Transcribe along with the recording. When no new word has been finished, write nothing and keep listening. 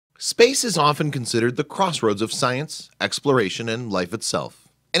Space is often considered the crossroads of science, exploration, and life itself,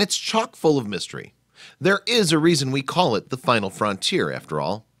 and it's chock full of mystery. There is a reason we call it the final frontier, after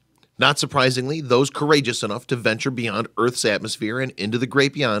all. Not surprisingly, those courageous enough to venture beyond Earth's atmosphere and into the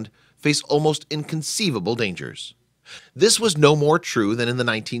great beyond face almost inconceivable dangers. This was no more true than in the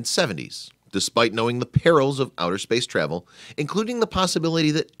 1970s. Despite knowing the perils of outer space travel, including the possibility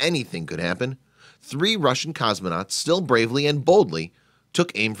that anything could happen, 3 Russian cosmonauts still bravely and boldly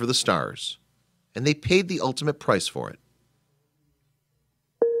took aim for the stars, and they paid the ultimate price for it.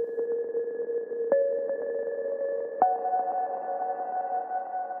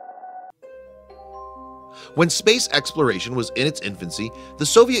 When space exploration was in its infancy, the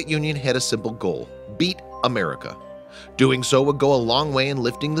Soviet Union had a simple goal: beat America. Doing so would go a long way in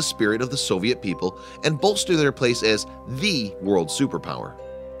lifting the spirit of the Soviet people and bolster their place as the world superpower.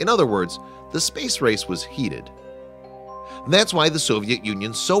 In other words, the space race was heated. That's why the Soviet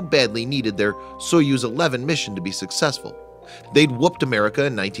Union so badly needed their Soyuz 11 mission to be successful. They'd whooped America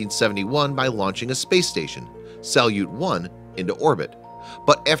in 1971 by launching a space station, Salyut 1, into orbit.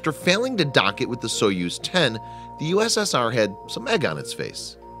 But after failing to dock it with the Soyuz 10, the USSR had some egg on its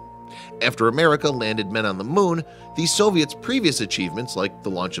face. After America landed men on the moon, the Soviets' previous achievements, like the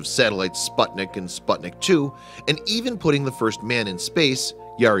launch of satellites Sputnik and Sputnik 2, and even putting the first man in space,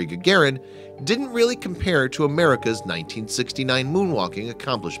 Yuri Gagarin, didn't really compare to America's 1969 moonwalking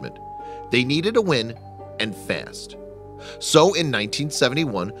accomplishment. They needed a win, and fast. So in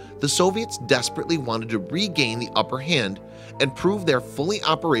 1971, the Soviets desperately wanted to regain the upper hand and prove their fully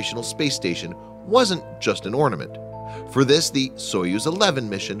operational space station wasn't just an ornament. For this, the Soyuz 11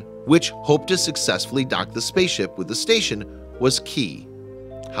 mission, which hoped to successfully dock the spaceship with the station, was key.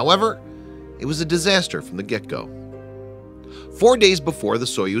 However, it was a disaster from the get-go. 4 days before the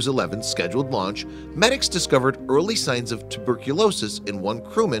Soyuz 11's scheduled launch, medics discovered early signs of tuberculosis in one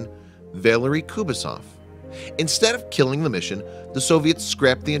crewman, Valery Kubasov. Instead of killing the mission, the Soviets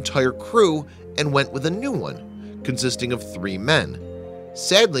scrapped the entire crew and went with a new one, consisting of 3 men.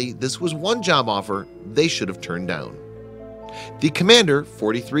 Sadly, this was one job offer they should have turned down. The commander,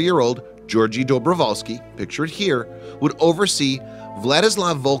 43-year-old Georgy Dobrovolsky, pictured here, would oversee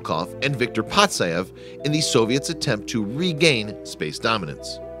Vladislav Volkov and Viktor Patsayev in the Soviets' attempt to regain space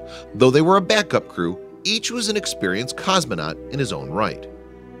dominance. Though they were a backup crew, each was an experienced cosmonaut in his own right.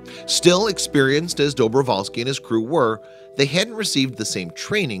 Still experienced as Dobrovolsky and his crew were, they hadn't received the same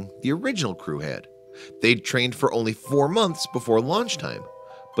training the original crew had. They'd trained for only 4 months before launch time,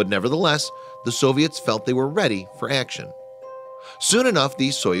 but nevertheless, the Soviets felt they were ready for action. Soon enough, the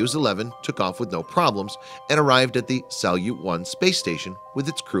Soyuz 11 took off with no problems and arrived at the Salyut 1 space station with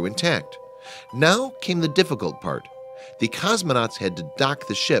its crew intact. Now came the difficult part. The cosmonauts had to dock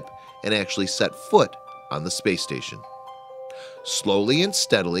the ship and actually set foot on the space station. Slowly and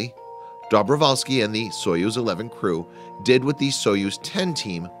steadily, Dobrovolsky and the Soyuz 11 crew did what the Soyuz 10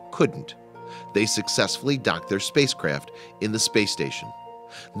 team couldn't. They successfully docked their spacecraft in the space station.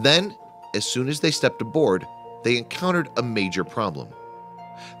 Then, as soon as they stepped aboard, they encountered a major problem.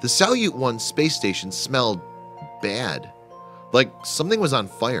 The Salyut 1 space station smelled bad, like something was on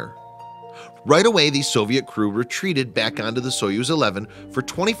fire. Right away, the Soviet crew retreated back onto the Soyuz 11 for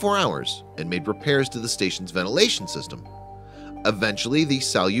 24 hours and made repairs to the station's ventilation system. Eventually, the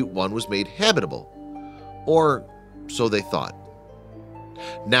Salyut 1 was made habitable, or so they thought.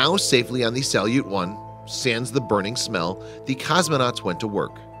 Now safely on the Salyut 1, sans the burning smell, the cosmonauts went to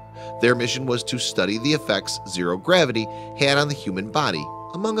work. Their mission was to study the effects zero gravity had on the human body,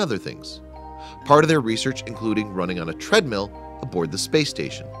 among other things. Part of their research including running on a treadmill aboard the space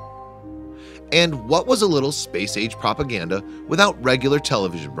station. And what was a little space-age propaganda without regular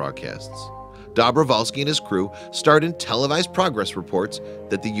television broadcasts? Dobrovolsky and his crew started televised progress reports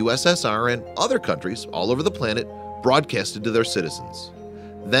that the USSR and other countries all over the planet broadcasted to their citizens.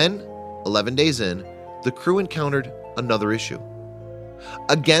 Then, 11 days in, the crew encountered another issue.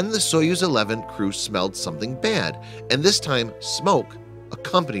 Again, the Soyuz 11 crew smelled something bad, and this time smoke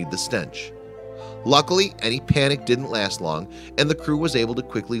accompanied the stench. Luckily, any panic didn't last long, and the crew was able to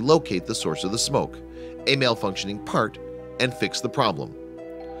quickly locate the source of the smoke, a malfunctioning part, and fix the problem.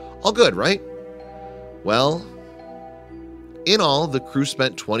 All good, right? Well, in all, the crew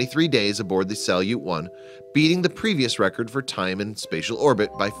spent 23 days aboard the Salyut 1, beating the previous record for time in spatial orbit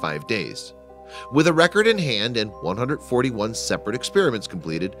by 5 days. With a record in hand and 141 separate experiments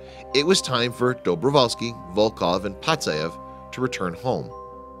completed, it was time for Dobrovolsky, Volkov, and Patsayev to return home.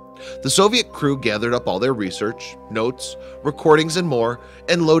 The Soviet crew gathered up all their research, notes, recordings, and more,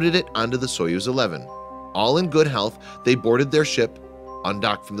 and loaded it onto the Soyuz 11. All in good health, they boarded their ship,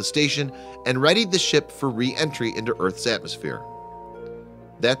 undocked from the station, and readied the ship for re-entry into Earth's atmosphere.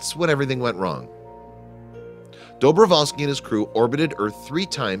 That's when everything went wrong. Dobrovolsky and his crew orbited Earth 3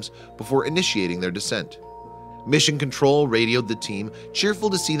 times before initiating their descent. Mission Control radioed the team,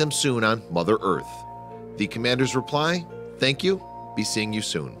 cheerful to see them soon on Mother Earth. The commander's reply, "Thank you, be seeing you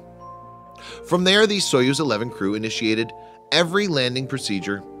soon." From there, the Soyuz 11 crew initiated every landing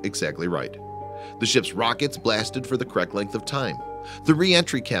procedure exactly right. The ship's rockets blasted for the correct length of time. The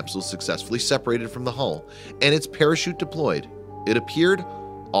re-entry capsule successfully separated from the hull, and its parachute deployed. It appeared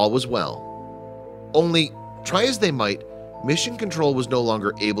all was well. Only, try as they might, Mission Control was no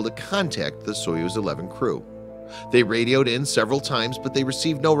longer able to contact the Soyuz 11 crew. They radioed in several times, but they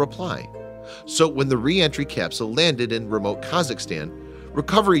received no reply. So when the re-entry capsule landed in remote Kazakhstan,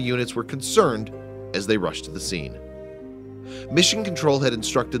 recovery units were concerned as they rushed to the scene. Mission Control had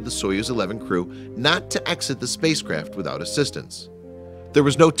instructed the Soyuz 11 crew not to exit the spacecraft without assistance. There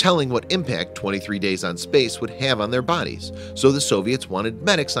was no telling what impact 23 days on space would have on their bodies, so the Soviets wanted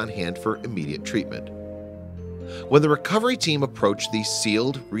medics on hand for immediate treatment. When the recovery team approached the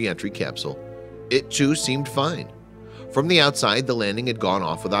sealed re-entry capsule, it too seemed fine. From the outside, the landing had gone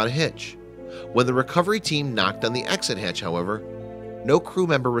off without a hitch. When the recovery team knocked on the exit hatch, however, no crew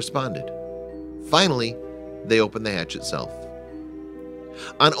member responded. Finally, they opened the hatch itself.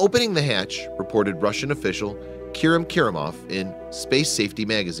 On opening the hatch, reported Russian official Kirim Kirimov in Space Safety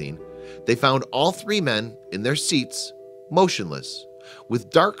magazine, they found all 3 men in their seats, motionless, with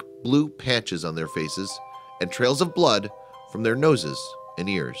dark blue patches on their faces and trails of blood from their noses and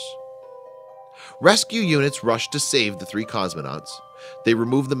ears. Rescue units rushed to save the 3 cosmonauts. They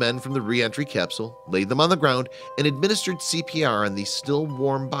removed the men from the re-entry capsule, laid them on the ground, and administered CPR on the still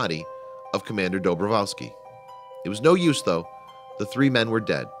warm body of Commander Dobrovolsky. It was no use, though. The 3 men were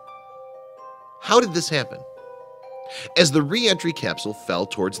dead. How did this happen? As the re-entry capsule fell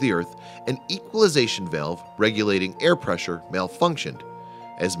towards the Earth, an equalization valve regulating air pressure malfunctioned,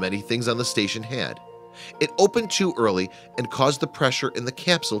 as many things on the station had. It opened too early and caused the pressure in the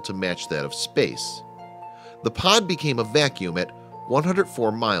capsule to match that of space. The pod became a vacuum at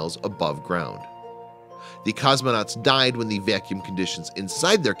 104 miles above ground. The cosmonauts died when the vacuum conditions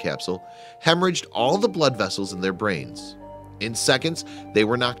inside their capsule hemorrhaged all the blood vessels in their brains. In seconds, they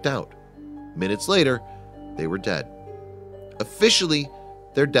were knocked out. Minutes later, they were dead. Officially,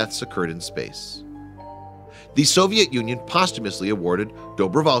 their deaths occurred in space. The Soviet Union posthumously awarded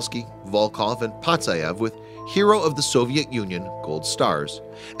Dobrovolsky, Volkov, and Patsayev with Hero of the Soviet Union Gold Stars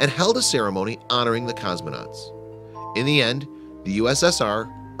and held a ceremony honoring the cosmonauts. In the end, the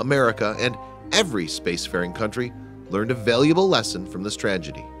USSR, America, and every spacefaring country learned a valuable lesson from this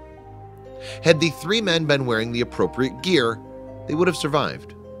tragedy. Had the 3 men been wearing the appropriate gear, they would have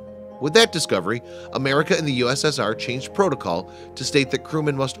survived. With that discovery, America and the USSR changed protocol to state that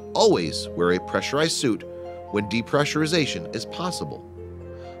crewmen must always wear a pressurized suit when depressurization is possible.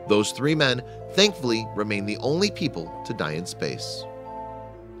 Those 3 men, thankfully, remain the only people to die in space.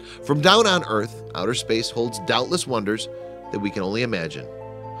 From down on Earth, outer space holds doubtless wonders that we can only imagine.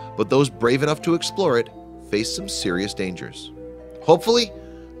 But those brave enough to explore it face some serious dangers. Hopefully,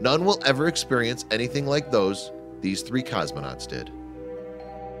 none will ever experience anything like these 3 cosmonauts did.